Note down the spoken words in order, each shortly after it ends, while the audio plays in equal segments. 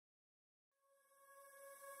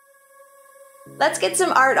Let's get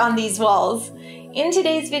some art on these walls. In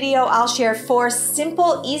today's video, I'll share 4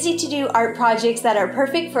 simple, easy to do art projects that are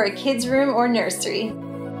perfect for a kid's room or nursery.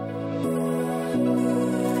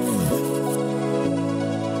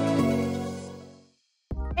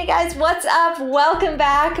 Hey guys, what's up? Welcome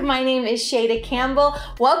back. My name is Shayda Campbell.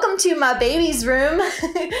 Welcome to my baby's room.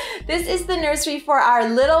 This is the nursery for our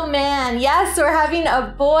little man. Yes, we're having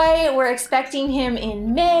a boy. We're expecting him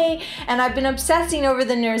in May, and I've been obsessing over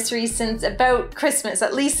the nursery since about Christmas,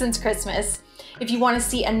 at least since Christmas. If you want to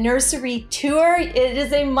see a nursery tour, it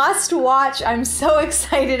is a must watch. I'm so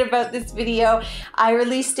excited about this video. I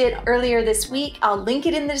released it earlier this week. I'll link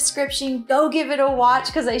it in the description. Go give it a watch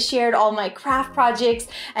because I shared all my craft projects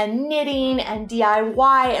and knitting and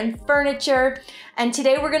DIY and furniture. And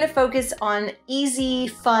today we're going to focus on easy,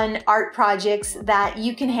 fun art projects that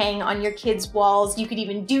you can hang on your kids' walls. You could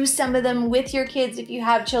even do some of them with your kids if you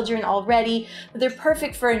have children already, but they're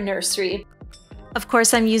perfect for a nursery. Of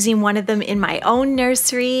course, I'm using one of them in my own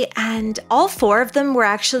nursery, and all 4 of them were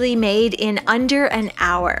actually made in under an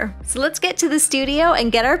hour. So let's get to the studio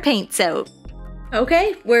and get our paints out.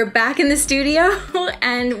 Okay, we're back in the studio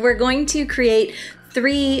and we're going to create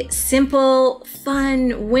 3 simple,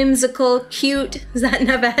 fun, whimsical, cute, is that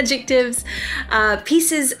enough adjectives,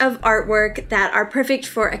 pieces of artwork that are perfect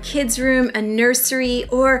for a kid's room, a nursery,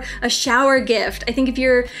 or a shower gift. I think if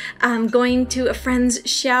you're going to a friend's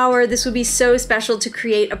shower, this would be so special to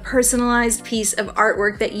create a personalized piece of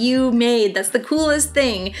artwork that you made. That's the coolest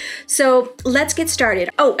thing. So let's get started.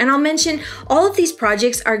 Oh, and I'll mention all of these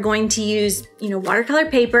projects are going to use, watercolor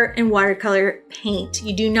paper and watercolor paint.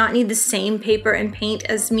 You do not need the same paper and paint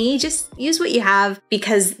as me. Just use what you have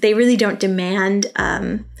because they really don't demand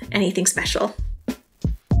anything special.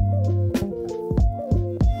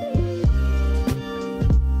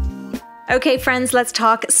 Okay, friends, let's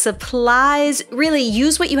talk supplies. Really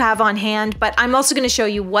use what you have on hand, but I'm also going to show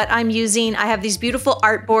you what I'm using. I have these beautiful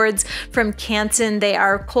art boards from Canson. They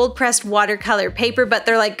are cold pressed watercolor paper, but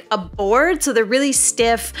they're like a board, so they're really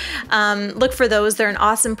stiff. Look for those. They're an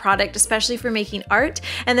awesome product, especially for making art.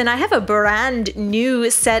 And then I have a brand new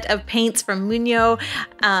set of paints from Muño,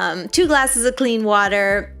 2 glasses of clean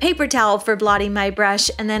water, paper towel for blotting my brush,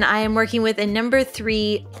 and then I am working with a number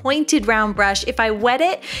 3 pointed round brush. If I wet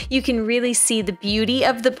it, you can really see the beauty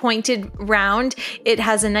of the pointed round. It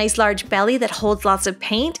has a nice large belly that holds lots of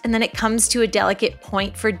paint, and then it comes to a delicate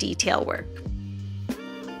point for detail work.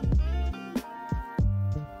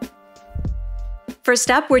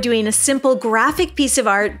 First up, we're doing a simple graphic piece of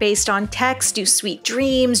art based on text. Do sweet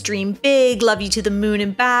dreams, dream big, love you to the moon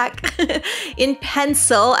and back. In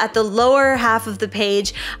pencil, at the lower half of the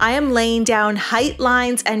page, I am laying down height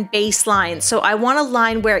lines and base lines. So I want a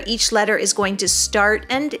line where each letter is going to start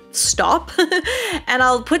and stop. And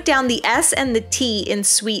I'll put down the S and the T in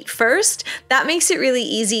sweet first. That makes it really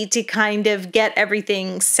easy to kind of get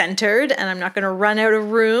everything centered, and I'm not going to run out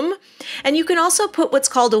of room. And you can also put what's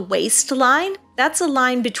called a waistline. That's a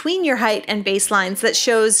line between your height and base lines that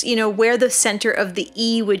shows, where the center of the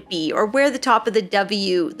E would be, or where the top of the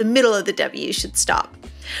W, the middle of the W should stop.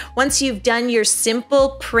 Once you've done your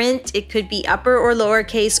simple print, it could be upper or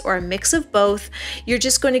lowercase or a mix of both, you're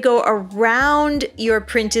just going to go around your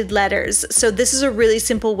printed letters. So this is a really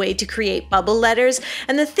simple way to create bubble letters.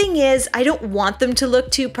 And the thing is, I don't want them to look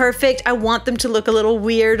too perfect. I want them to look a little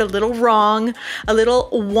weird, a little wrong, a little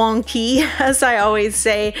wonky, as I always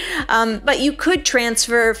say. But you could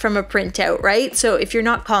transfer from a printout, right? So if you're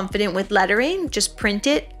not confident with lettering, just print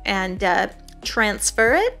it and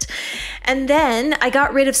transfer it. And then I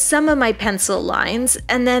got rid of some of my pencil lines,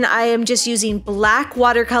 and then I am just using black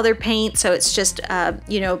watercolor paint. So it's just a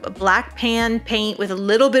black pan paint with a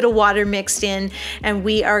little bit of water mixed in, and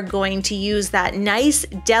we are going to use that nice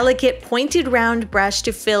delicate pointed round brush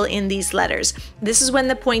to fill in these letters. This is when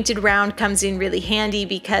the pointed round comes in really handy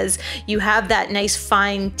because you have that nice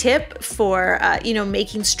fine tip for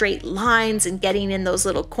making straight lines and getting in those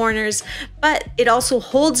little corners, but it also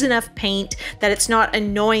holds enough paint that it's not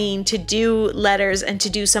annoying to do letters and to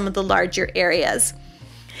do some of the larger areas.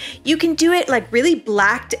 You can do it like really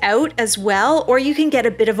blacked out as well, or you can get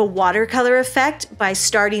a bit of a watercolor effect by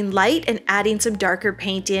starting light and adding some darker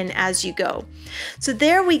paint in as you go. So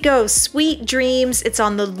there we go, Sweet Dreams. It's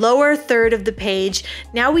on the lower third of the page.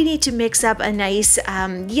 Now we need to mix up a nice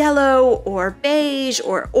yellow or beige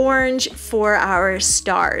or orange for our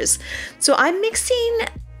stars. So I'm mixing,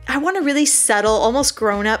 I want a really subtle, almost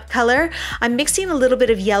grown-up color. I'm mixing a little bit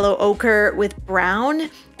of yellow ochre with brown,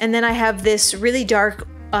 and then I have this really dark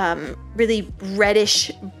really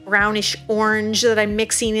reddish, brownish orange that I'm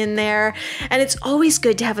mixing in there. And it's always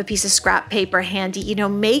good to have a piece of scrap paper handy. You know,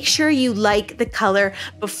 make sure you like the color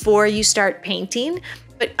before you start painting.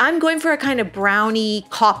 But I'm going for a kind of browny,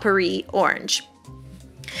 coppery orange.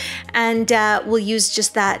 And we'll use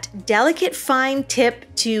just that delicate fine tip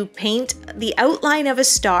to paint the outline of a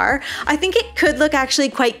star. I think it could look actually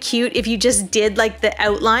quite cute if you just did like the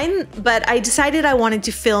outline, but I decided I wanted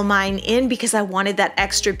to fill mine in because I wanted that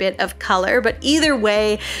extra bit of color. But either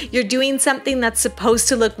way, you're doing something that's supposed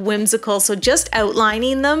to look whimsical, so just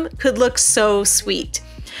outlining them could look so sweet.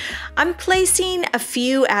 I'm placing a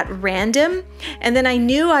few at random, and then I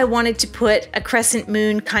knew I wanted to put a crescent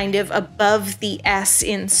moon kind of above the S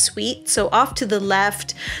in sweet, so off to the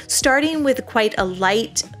left, starting with quite a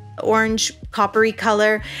light orange coppery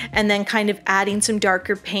color, and then kind of adding some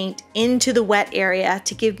darker paint into the wet area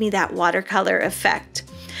to give me that watercolor effect.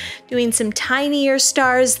 Doing some tinier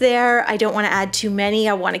stars there. I don't want to add too many.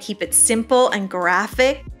 I want to keep it simple and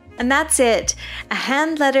graphic. And that's it, a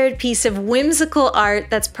hand-lettered piece of whimsical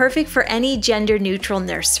art that's perfect for any gender-neutral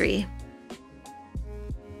nursery.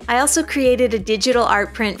 I also created a digital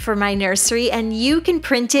art print for my nursery, and you can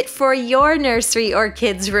print it for your nursery or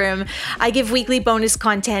kids' room. I give weekly bonus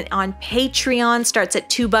content on Patreon, starts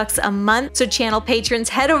at $2 a month, so channel patrons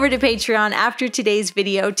head over to Patreon after today's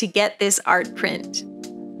video to get this art print.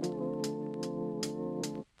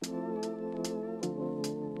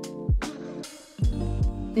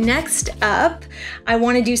 Next up, I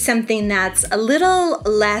want to do something that's a little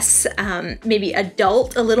less maybe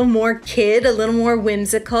adult, a little more kid, a little more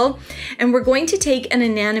whimsical. And we're going to take an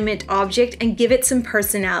inanimate object and give it some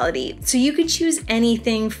personality. So you could choose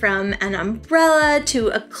anything from an umbrella to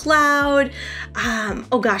a cloud,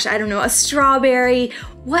 oh gosh, I don't know, a strawberry,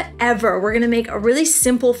 whatever. We're gonna make a really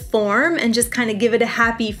simple form and just kind of give it a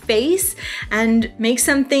happy face and make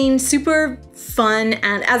something super fun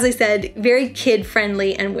and, as I said, very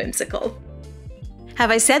kid-friendly and whimsical.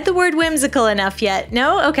 Have I said the word whimsical enough yet?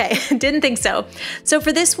 No? Okay, didn't think so. So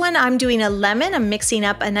for this one, I'm doing a lemon. I'm mixing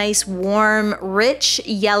up a nice warm, rich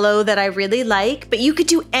yellow that I really like, but you could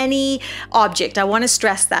do any object. I want to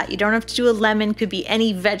stress that. You don't have to do a lemon, could be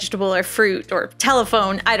any vegetable or fruit or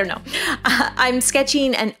telephone, I don't know. I'm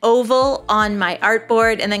sketching an oval on my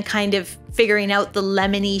artboard and then kind of figuring out the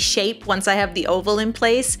lemony shape once I have the oval in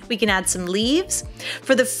place. We can add some leaves.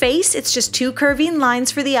 For the face, it's just 2 curving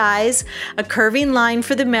lines for the eyes, a curving line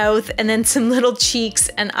for the mouth, and then some little cheeks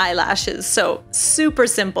and eyelashes. So super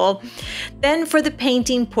simple. Then for the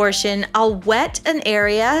painting portion, I'll wet an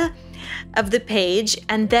area of the page,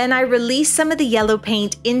 and then I release some of the yellow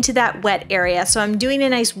paint into that wet area. So I'm doing a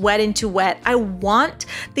nice wet into wet. I want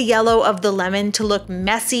the yellow of the lemon to look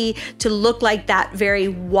messy, to look like that very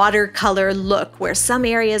watercolor look where some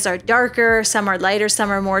areas are darker, some are lighter, some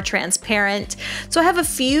are more transparent. So I have a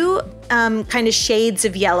few kind of shades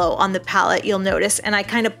of yellow on the palette, you'll notice, and I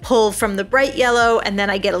kind of pull from the bright yellow and then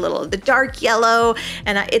I get a little of the dark yellow,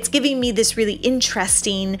 and it's giving me this really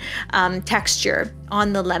interesting texture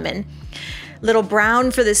on the lemon. Little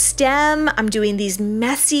brown for the stem. I'm doing these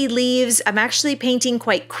messy leaves. I'm actually painting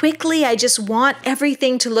quite quickly. I just want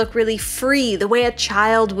everything to look really free, the way a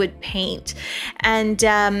child would paint. And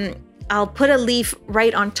I'll put a leaf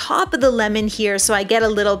right on top of the lemon here so I get a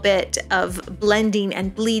little bit of blending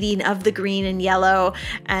and bleeding of the green and yellow.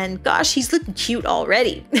 And gosh, he's looking cute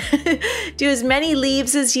already. Do as many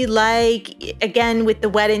leaves as you like. Again, with the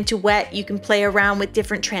wet into wet, you can play around with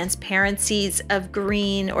different transparencies of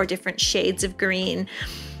green or different shades of green.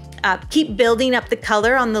 Keep building up the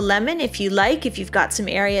color on the lemon if you like, if you've got some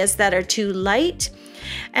areas that are too light.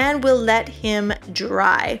 And we'll let him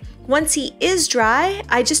dry. Once he is dry,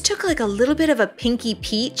 I just took like a little bit of a pinky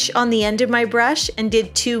peach on the end of my brush and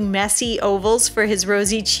did 2 messy ovals for his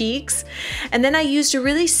rosy cheeks. And then I used a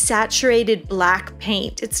really saturated black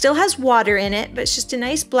paint. It still has water in it, but it's just a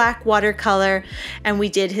nice black watercolor. And we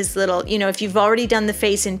did his little, you know, if you've already done the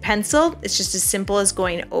face in pencil, it's just as simple as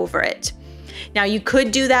going over it. Now you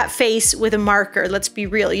could do that face with a marker, let's be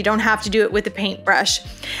real, you don't have to do it with a paintbrush.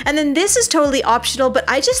 And then this is totally optional, but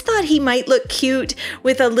I just thought he might look cute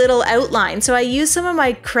with a little outline. So I used some of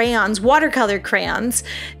my crayons, watercolor crayons,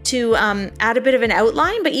 to add a bit of an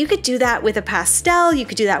outline, but you could do that with a pastel, you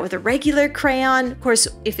could do that with a regular crayon. Of course,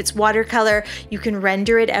 if it's watercolor, you can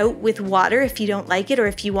render it out with water if you don't like it or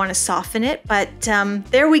if you want to soften it. But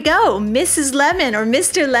there we go, Mrs. Lemon or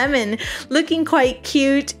Mr. Lemon looking quite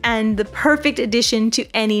cute and the perfect addition to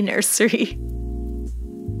any nursery.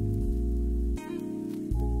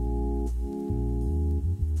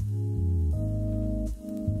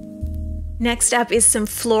 Next up is some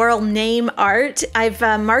floral name art. I've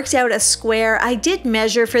marked out a square. I did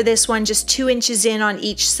measure for this one just 2 inches in on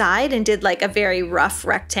each side and did like a very rough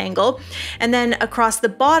rectangle. And then across the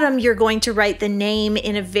bottom, you're going to write the name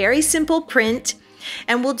in a very simple print.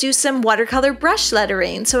 And we'll do some watercolor brush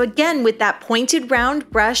lettering. So again, with that pointed round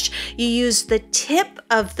brush, you use the tip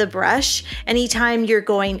of the brush anytime you're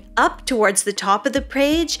going up towards the top of the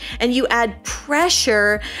page, and you add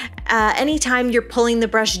pressure anytime you're pulling the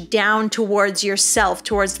brush down towards yourself,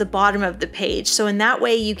 towards the bottom of the page. So in that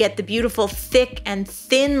way, you get the beautiful thick and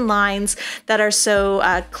thin lines that are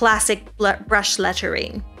so classic brush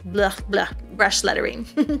lettering. Blah, blah, brush lettering.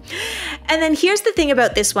 And then here's the thing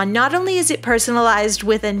about this one. Not only is it personalized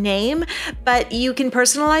with a name, but you can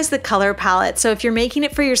personalize the color palette. So if you're making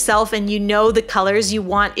it for yourself and you know the colors you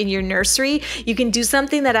want in your nursery, you can do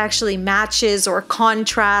something that actually matches or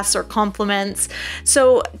contrasts or complements.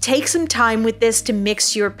 So take some time with this to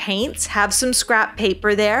mix your paints, have some scrap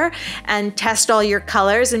paper there, and test all your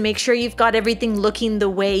colors and make sure you've got everything looking the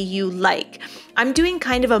way you like. I'm doing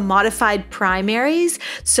kind of a modified primaries,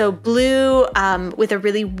 so blue with a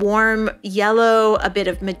really warm yellow, a bit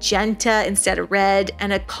of magenta instead of red,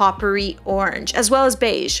 and a coppery orange, as well as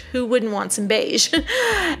beige. Who wouldn't want some beige?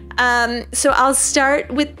 So I'll start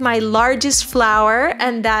with my largest flower,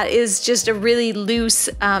 and that is just a really loose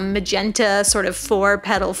magenta sort of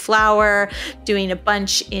 4-petal flower, doing a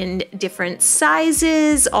bunch in different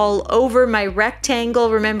sizes all over my rectangle.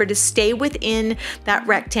 Remember to stay within that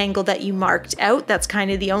rectangle that you marked out. That's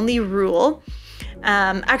kind of the only rule.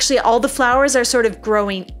 Actually, all the flowers are sort of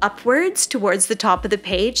growing upwards towards the top of the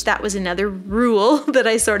page. That was another rule that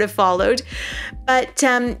I sort of followed. But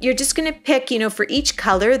you're just going to pick, for each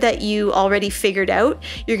color that you already figured out,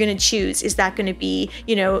 you're going to choose. Is that going to be,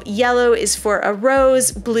 yellow is for a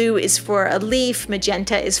rose, blue is for a leaf,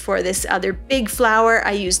 magenta is for this other big flower.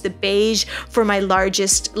 I use the beige for my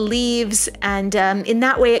largest leaves. And in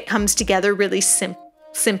that way, it comes together really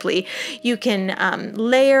simply. You can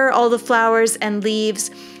layer all the flowers and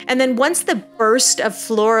leaves, and then once the burst of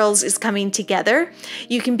florals is coming together,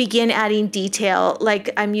 you can begin adding detail. Like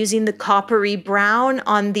I'm using the coppery brown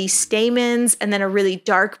on the stamens and then a really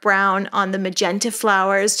dark brown on the magenta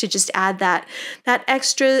flowers to just add that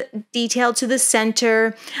extra detail to the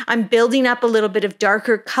center. I'm building up a little bit of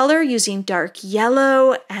darker color using dark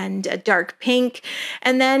yellow and a dark pink.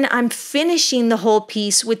 And then I'm finishing the whole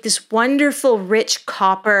piece with this wonderful rich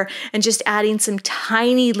copper and just adding some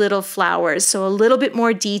tiny little flowers. So a little bit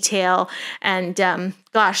more detail. And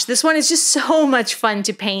gosh, this one is just so much fun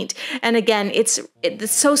to paint. And again, it's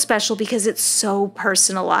so special because it's so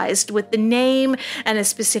personalized. With the name and a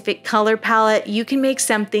specific color palette, you can make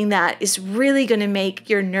something that is really going to make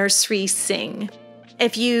your nursery sing.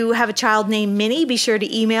 If you have a child named Minnie, be sure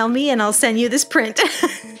to email me and I'll send you this print.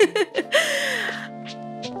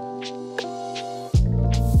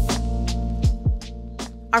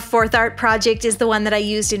 Our fourth art project is the one that I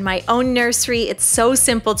used in my own nursery. It's so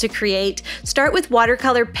simple to create. Start with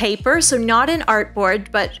watercolor paper, so not an artboard,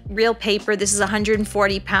 but real paper. This is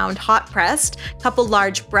 140-pound hot pressed, couple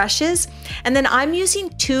large brushes. And then I'm using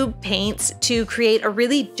tube paints to create a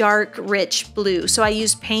really dark, rich blue. So I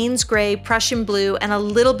use Payne's Gray, Prussian Blue, and a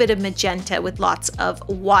little bit of magenta with lots of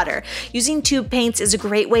water. Using tube paints is a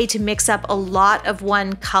great way to mix up a lot of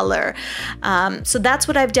one color. So that's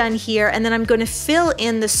what I've done here. And then I'm going to fill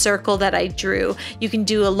in the circle that I drew. You can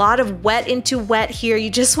do a lot of wet into wet here.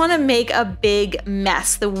 You just want to make a big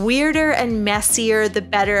mess. The weirder and messier, the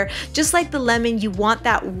better. Just like the lemon, you want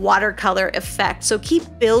that watercolor effect. So keep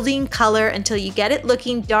building color until you get it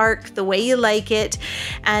looking dark the way you like it.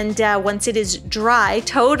 And once it is dry,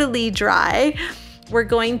 totally dry, we're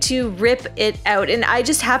going to rip it out. And I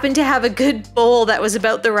just happen to have a good bowl that was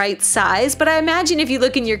about the right size, but I imagine if you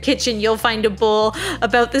look in your kitchen, you'll find a bowl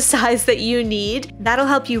about the size that you need. That'll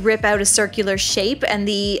help you rip out a circular shape, and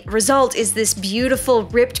the result is this beautiful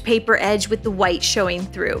ripped paper edge with the white showing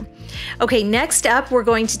through. Okay, next up, we're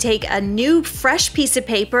going to take a new fresh piece of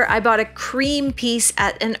paper. I bought a cream piece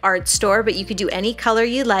at an art store, but you could do any color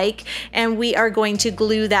you like, and we are going to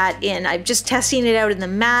glue that in. I'm just testing it out in the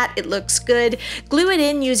mat. It looks good. Glue it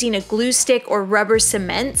in using a glue stick or rubber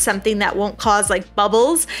cement, something that won't cause like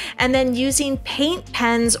bubbles, and then using paint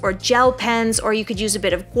pens or gel pens, or you could use a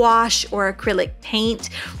bit of gouache or acrylic paint.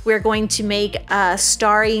 We're going to make a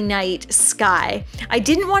starry night sky. I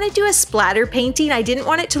didn't want to do a splatter painting. I didn't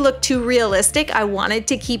want it to look too realistic. I wanted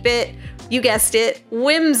to keep it You guessed it,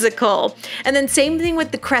 whimsical. And then same thing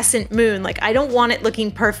with the crescent moon. Like, I don't want it looking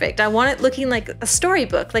perfect. I want it looking like a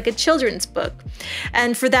storybook, like a children's book.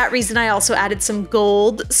 And for that reason, I also added some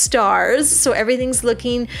gold stars. So everything's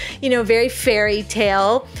looking, you know, very fairy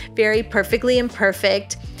tale, very perfectly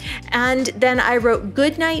imperfect. And then I wrote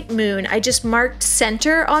Goodnight Moon. I just marked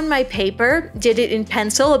center on my paper, did it in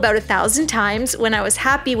pencil about 1,000 times. When I was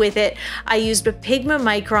happy with it, I used a Pigma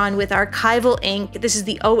Micron with archival ink. This is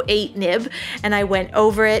the 08 nib, and I went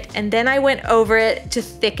over it, and then I went over it to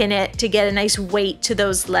thicken it to get a nice weight to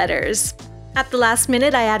those letters. At the last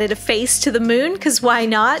minute, I added a face to the moon, because why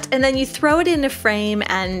not? And then you throw it in a frame,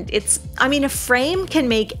 and a frame can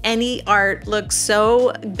make any art look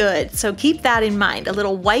so good. So keep that in mind. A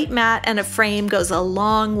little white mat and a frame goes a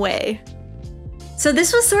long way. So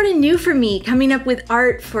this was sort of new for me, coming up with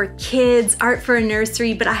art for kids, art for a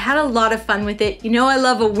nursery, but I had a lot of fun with it. You know, I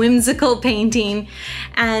love a whimsical painting,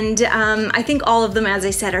 and I think all of them, as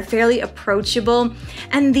I said, are fairly approachable.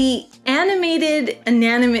 And the animated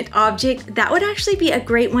inanimate object, that would actually be a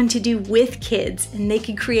great one to do with kids, and they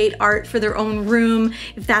could create art for their own room.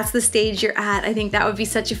 If that's the stage you're at, I think that would be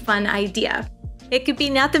such a fun idea. It could be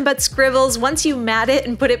nothing but scribbles. Once you mat it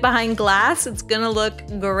and put it behind glass, it's gonna look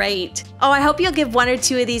great. Oh, I hope you'll give 1 or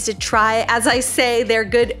 2 of these a try. As I say, they're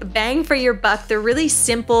good bang for your buck. They're really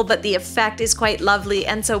simple, but the effect is quite lovely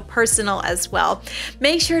and so personal as well.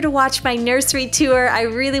 Make sure to watch my nursery tour. I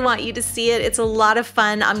really want you to see it. It's a lot of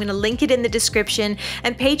fun. I'm gonna link it in the description.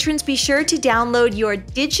 And patrons, be sure to download your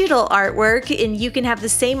digital artwork, and you can have the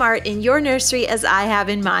same art in your nursery as I have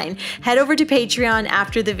in mine. Head over to Patreon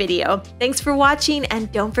after the video. Thanks for watching,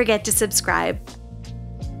 and don't forget to subscribe.